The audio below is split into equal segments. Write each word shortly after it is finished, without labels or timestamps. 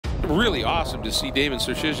Really awesome to see Damon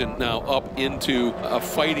Surchizin now up into a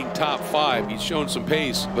fighting top 5. He's shown some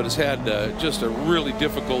pace, but has had just a really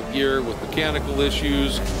difficult year with mechanical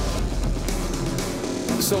issues.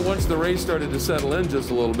 So once the race started to settle in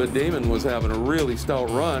just a little bit, Damon was having a really stout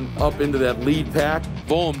run up into that lead pack.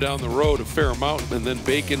 Boehm down the road of Fair Mountain, and then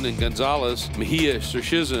Bacon and Gonzalez, Mejia,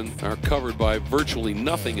 Surchizin are covered by virtually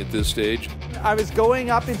nothing at this stage. I was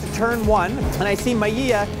going up into turn 1, and I see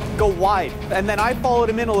Mejia go wide. And then I followed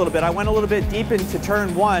him in a little bit. I went a little bit deep into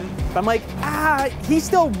turn 1. But I'm like, he's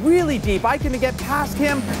still really deep. I can get past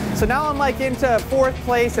him. So now I'm like into 4th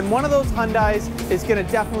place, and one of those Hyundais is going to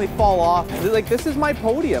definitely fall off. Like, this is my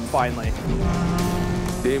podium finally.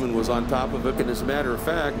 Damon was on top of it, and as a matter of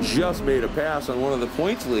fact, just made a pass on one of the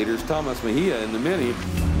points leaders, Thomas Mejia, in the Mini.